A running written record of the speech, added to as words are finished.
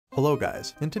Hello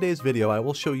guys, in today's video I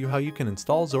will show you how you can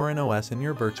install Zorin OS in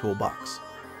your VirtualBox.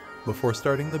 Before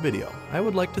starting the video, I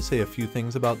would like to say a few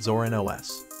things about Zorin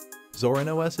OS.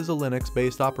 Zorin OS is a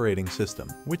Linux-based operating system,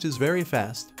 which is very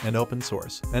fast and open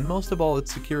source, and most of all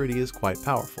its security is quite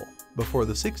powerful. Before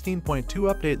the 16.2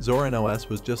 update, Zorin OS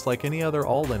was just like any other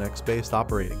all Linux-based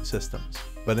operating systems.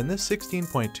 But in this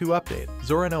 16.2 update,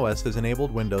 Zorin OS has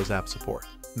enabled Windows app support.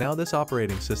 Now this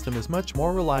operating system is much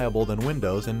more reliable than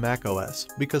Windows and Mac OS,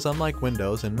 because unlike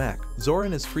Windows and Mac,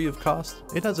 Zorin is free of cost,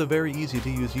 it has a very easy to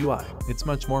use UI, it's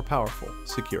much more powerful,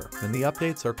 secure, and the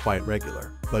updates are quite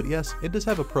regular. But yes, it does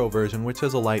have a pro version which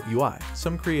has a light UI,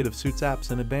 some creative suits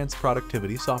apps and advanced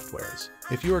productivity softwares.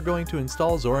 If you are going to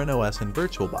install Zorin OS in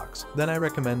VirtualBox, then I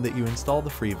recommend that you install the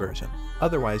free version.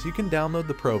 Otherwise, you can download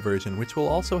the pro version which will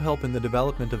also help in the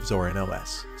development of Zorin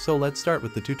OS. So let's start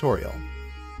with the tutorial.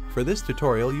 For this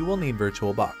tutorial you will need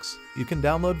VirtualBox. You can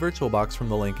download VirtualBox from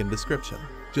the link in description.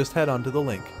 Just head on to the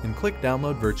link and click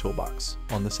Download VirtualBox.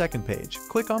 On the second page,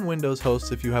 click on Windows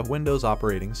hosts if you have Windows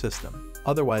operating system.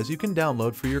 Otherwise you can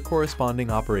download for your corresponding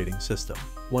operating system.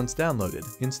 Once downloaded,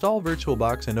 install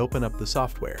VirtualBox and open up the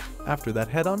software. After that,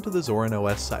 head on to the Zorin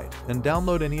OS site and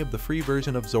download any of the free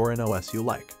version of Zorin OS you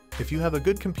like. If you have a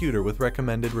good computer with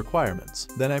recommended requirements,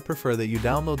 then I prefer that you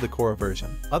download the core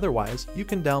version. Otherwise, you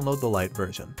can download the light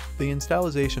version. The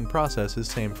installation process is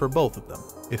same for both of them.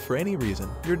 If for any reason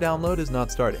your download is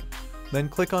not starting, then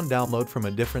click on Download from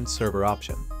a different server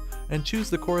option and choose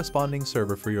the corresponding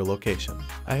server for your location.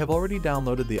 I have already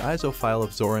downloaded the ISO file of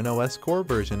Zorin OS core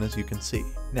version as you can see.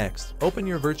 Next, open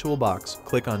your VirtualBox,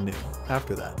 click on New.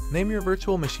 After that, name your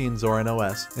virtual machine Zorin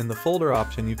OS. In the folder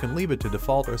option you can leave it to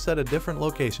default or set a different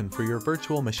location for your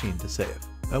virtual machine to save.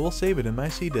 I will save it in my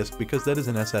C disk because that is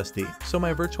an SSD, so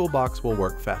my VirtualBox will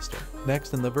work faster.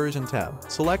 Next, in the Version tab,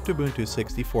 select Ubuntu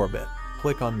 64-bit.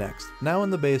 Click on Next. Now in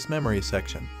the base memory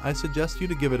section, I suggest you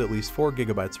to give it at least 4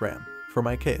 GB RAM. For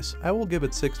my case, I will give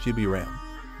it 6 GB RAM,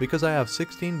 because I have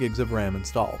 16 gigs of RAM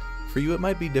installed. For you it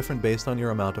might be different based on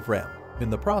your amount of RAM. In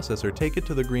the processor, take it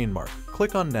to the green mark.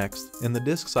 Click on Next. In the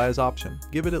disk size option,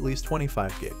 give it at least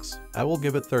 25 gigs. I will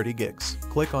give it 30 gigs.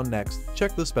 Click on Next,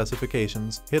 check the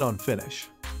specifications, hit on Finish.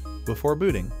 Before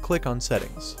booting, click on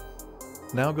Settings.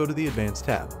 Now go to the Advanced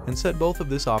tab, and set both of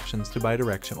these options to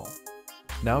bidirectional.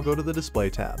 Now go to the Display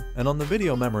tab, and on the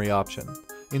Video Memory option,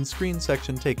 in Screen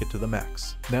section take it to the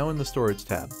max. Now in the Storage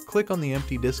tab, click on the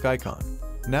empty disk icon.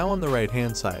 Now on the right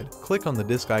hand side, click on the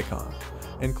disk icon,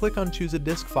 and click on Choose a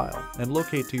disk file, and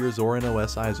locate to your Zorin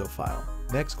OS ISO file.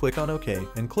 Next click on OK,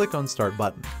 and click on Start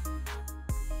button.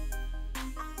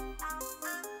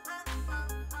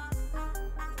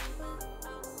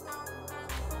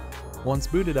 Once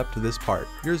booted up to this part,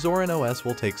 your Zorin OS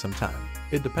will take some time.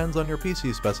 It depends on your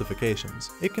PC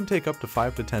specifications. It can take up to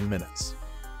 5 to 10 minutes.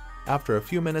 After a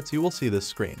few minutes you will see this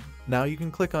screen. Now you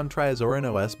can click on Try Zorin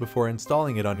OS before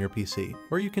installing it on your PC,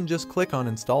 or you can just click on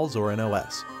Install Zorin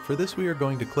OS. For this we are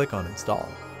going to click on Install.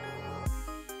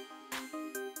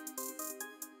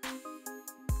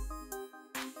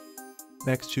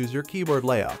 Next choose your keyboard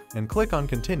layout and click on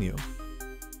Continue.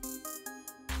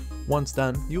 Once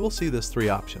done, you will see this 3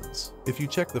 options. If you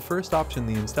check the first option,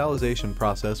 the installation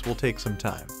process will take some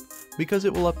time, because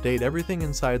it will update everything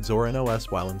inside Zorin OS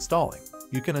while installing.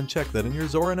 You can uncheck that and your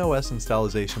Zorin OS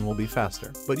installation will be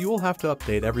faster, but you will have to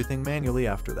update everything manually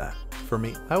after that. For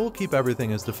me, I will keep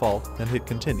everything as default and hit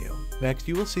Continue. Next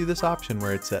you will see this option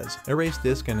where it says Erase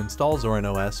disk and install Zorin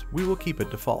OS. We will keep it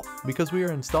default, because we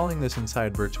are installing this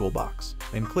inside VirtualBox,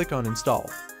 and click on Install.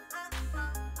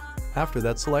 After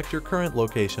that, select your current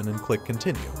location and click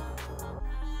Continue.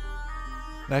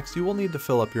 Next you will need to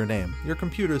fill up your name, your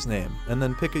computer's name, and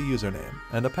then pick a username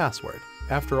and a password.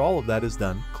 After all of that is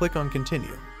done, click on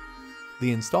Continue.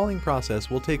 The installing process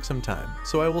will take some time,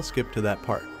 so I will skip to that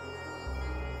part.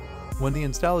 When the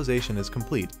installation is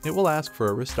complete, it will ask for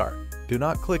a restart. Do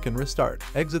not click and restart.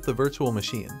 Exit the virtual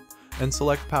machine, and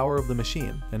select Power of the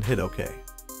machine, and hit OK.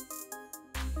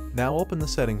 Now open the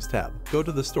Settings tab, go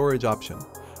to the Storage option,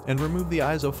 and remove the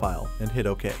ISO file, and hit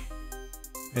OK.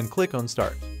 And click on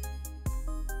Start.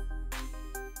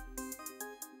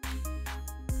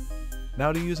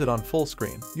 Now to use it on full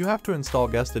screen, you have to install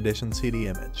Guest Edition CD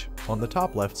image. On the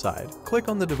top left side, click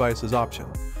on the Devices option,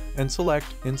 and select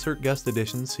Insert Guest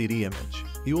Edition CD image.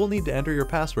 You will need to enter your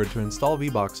password to install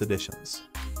VBox editions.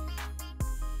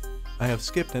 I have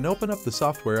skipped and open up the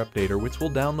software updater which will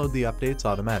download the updates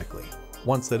automatically.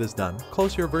 Once that is done,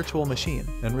 close your virtual machine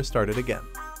and restart it again.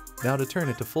 Now to turn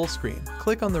it to full screen,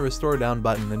 click on the Restore Down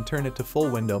button and turn it to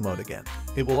full window mode again.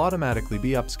 It will automatically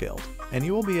be upscaled, and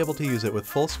you will be able to use it with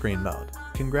full screen mode.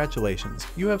 Congratulations,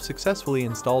 you have successfully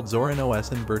installed Zorin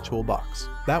OS in VirtualBox.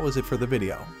 That was it for the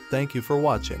video. Thank you for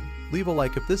watching. Leave a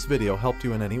like if this video helped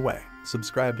you in any way.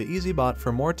 Subscribe to EasyBot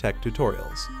for more tech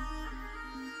tutorials.